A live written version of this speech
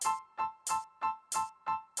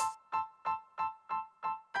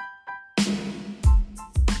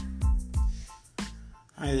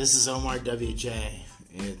Hi, this is Omar WJ.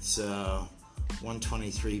 It's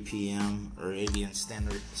 1:23 p.m. or Avian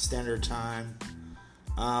Standard Time.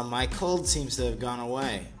 My cold seems to have gone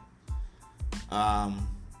away. I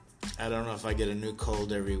don't know if I get a new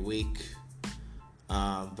cold every week,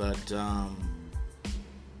 but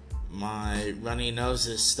my runny nose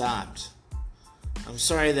has stopped. I'm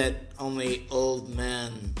sorry that only old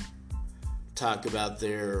men talk about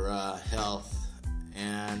their health,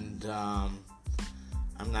 and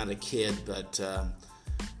I'm not a kid, but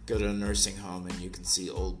go to a nursing home and you can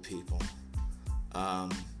see old people.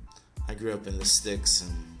 I grew up in the sticks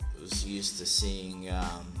and was used to seeing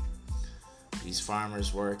these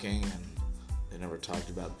farmers working, and they never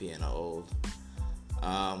talked about being old.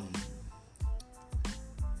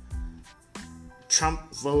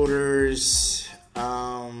 Trump voters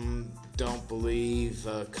don't believe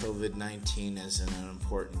COVID-19 is an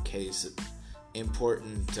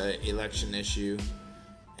important election issue,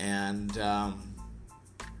 and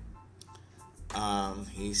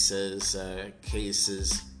he says the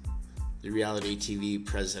reality TV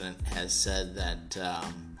president has said that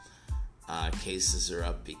cases are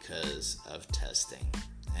up because of testing,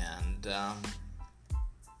 and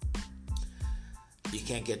you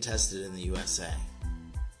can't get tested in the USA.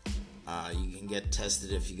 You can get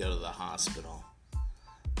tested if you go to the hospital.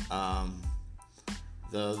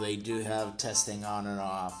 Though they do have testing on and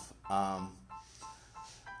off.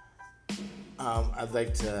 I'd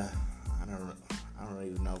like to. I don't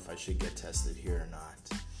even know if I should get tested here or not.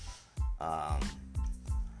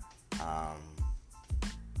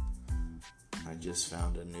 I just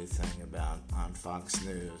found a new thing on Fox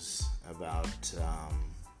News about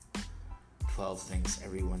 12 things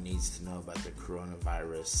everyone needs to know about the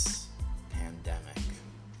coronavirus pandemic.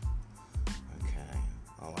 Okay,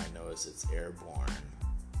 all I know is it's airborne,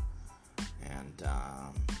 and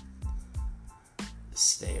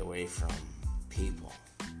stay away from people.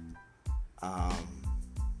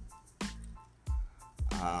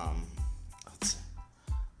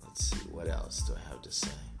 Let's see, what else do I have to say?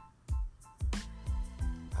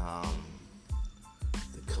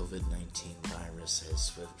 The COVID-19 virus has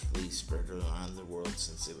swiftly spread around the world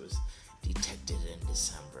since it was detected in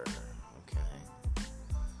December.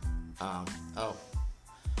 Okay.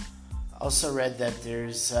 Also read that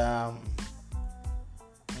there's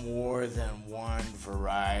more than one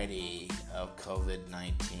variety of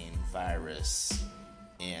COVID-19 virus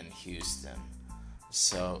in Houston.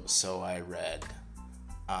 So I read.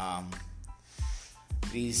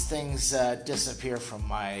 These things disappear from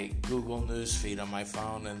my Google News feed on my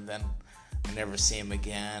phone, and then I never see them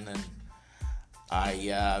again. And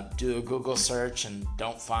I do a Google search and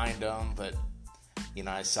don't find them, but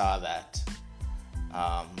I saw that.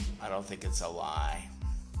 I don't think it's a lie.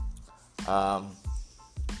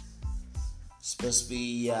 Supposed to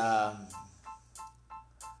be I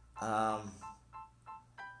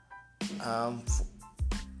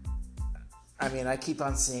keep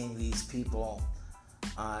on seeing these people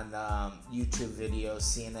on YouTube videos,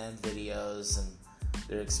 CNN videos, and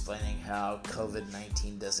they're explaining how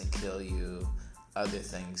COVID-19 doesn't kill you, other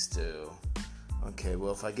things do. Okay,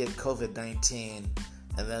 well, if I get COVID-19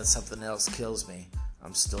 and then something else kills me,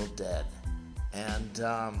 I'm still dead. And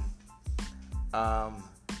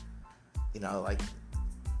like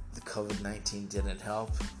the COVID-19 didn't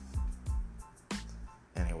help.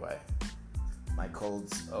 Anyway, my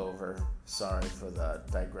cold's over. Sorry for the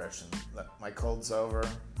digression. My cold's over.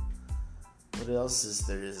 What else is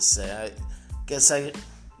there to say? I guess I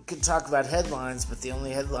could talk about headlines, but the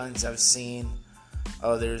only headlines I've seen,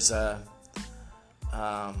 there was a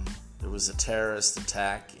terrorist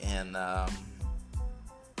attack in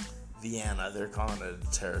Vienna. They're calling it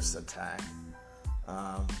a terrorist attack.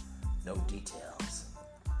 No details.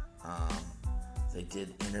 They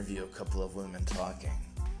did interview a couple of women talking.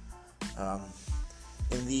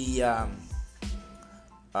 In the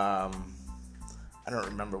I don't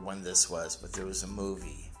remember when this was, but there was a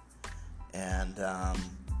movie, and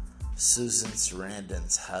Susan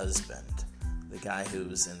Sarandon's husband, the guy who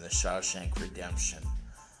was in the Shawshank Redemption,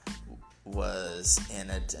 was in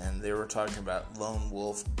it, and they were talking about lone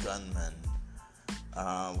wolf gunmen,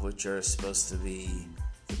 which are supposed to be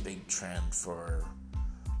the big trend for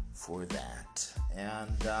that.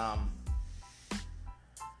 And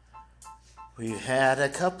we've had a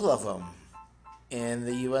couple of them in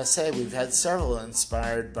the USA. We've had several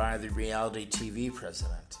inspired by the reality TV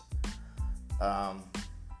president.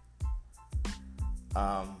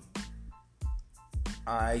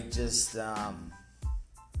 I just I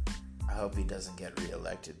hope he doesn't get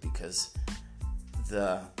reelected, because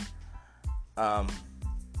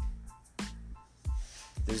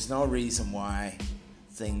there's no reason why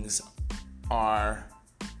things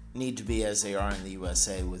need to be as they are in the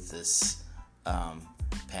USA with this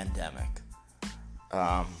pandemic.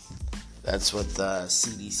 That's what the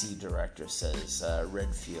CDC director says,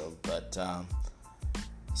 Redfield, but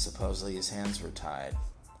supposedly his hands were tied.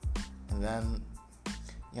 And then,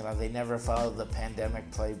 they never followed the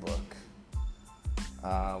pandemic playbook,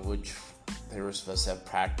 which they were supposed to have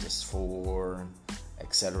practice for,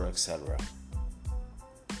 etc., etc.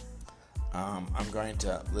 I'm going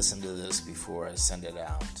to listen to this before I send it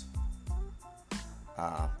out.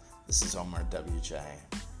 This is Omar WJ.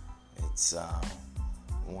 It's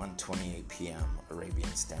 1:28 p.m.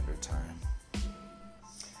 Arabian Standard Time.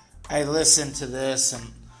 I listened to this,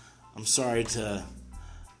 and I'm sorry to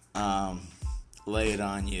lay it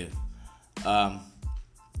on you.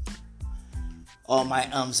 All my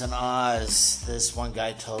ums and ahs, this one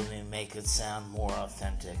guy told me make it sound more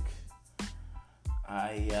authentic.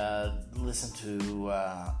 I listen to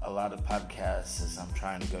a lot of podcasts as I'm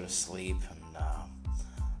trying to go to sleep, and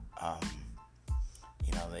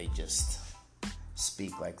they just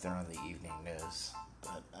speak like they're on the evening news.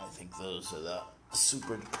 But I think those are the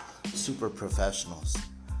super professionals.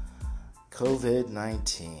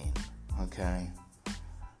 COVID-19, okay?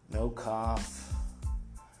 No cough,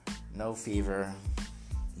 no fever,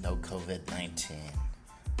 no COVID-19.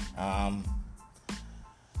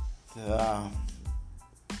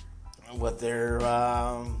 What they're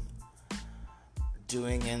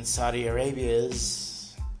doing in Saudi Arabia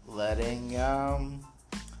is letting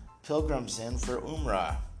pilgrims in for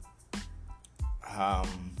Umrah.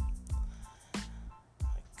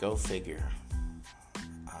 Go figure.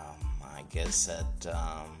 I guess that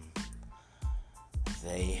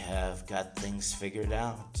they have got things figured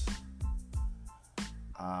out.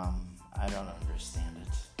 I don't understand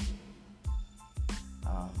it.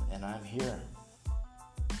 And I'm here.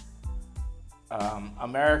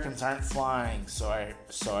 Americans aren't flying, so I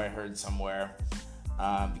heard somewhere,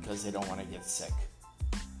 because they don't want to get sick.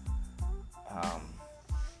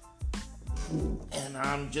 And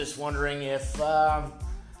I'm just wondering if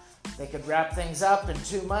they could wrap things up in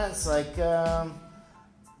 2 months, like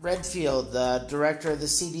Redfield, the director of the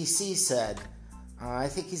CDC, said. I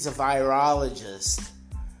think he's a virologist,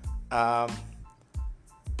 and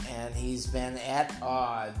he's been at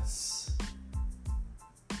odds.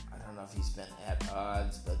 I don't know if he's been at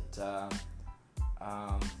odds, but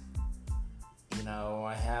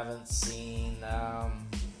I haven't seen the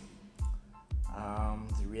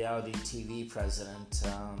reality TV president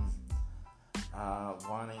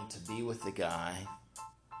wanting to be with the guy.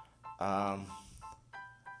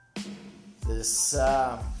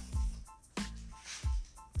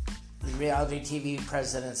 The reality TV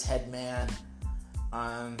president's head man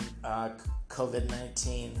on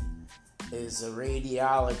COVID-19 is a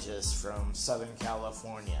radiologist from Southern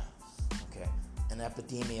California. Okay, an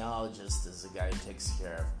epidemiologist is the guy who takes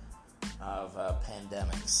care of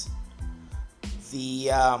pandemics.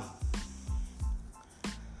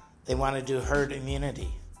 They want to do herd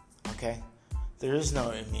immunity. Okay, there is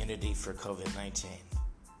no immunity for COVID-19.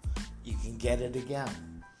 You can get it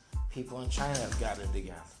again. People in China have got it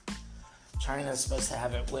again. China is supposed to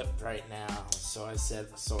have it whipped right now, so I saw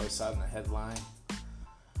in the headline.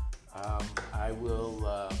 I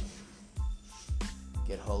will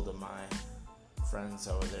get hold of my friends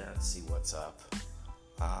over there and see what's up.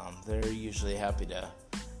 They're usually happy to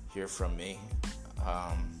hear from me.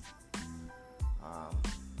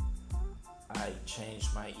 I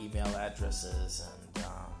changed my email addresses, and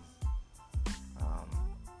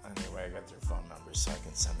anyway, I got their phone numbers so I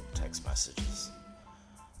can send them text messages.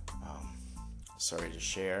 Sorry to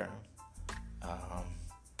share.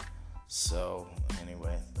 So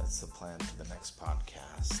anyway, that's the plan for the next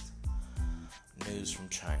podcast. News from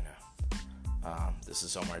China. This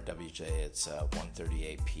is Omar WJ. It's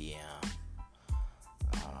 1:38 p.m.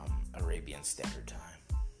 Arabian Standard Time.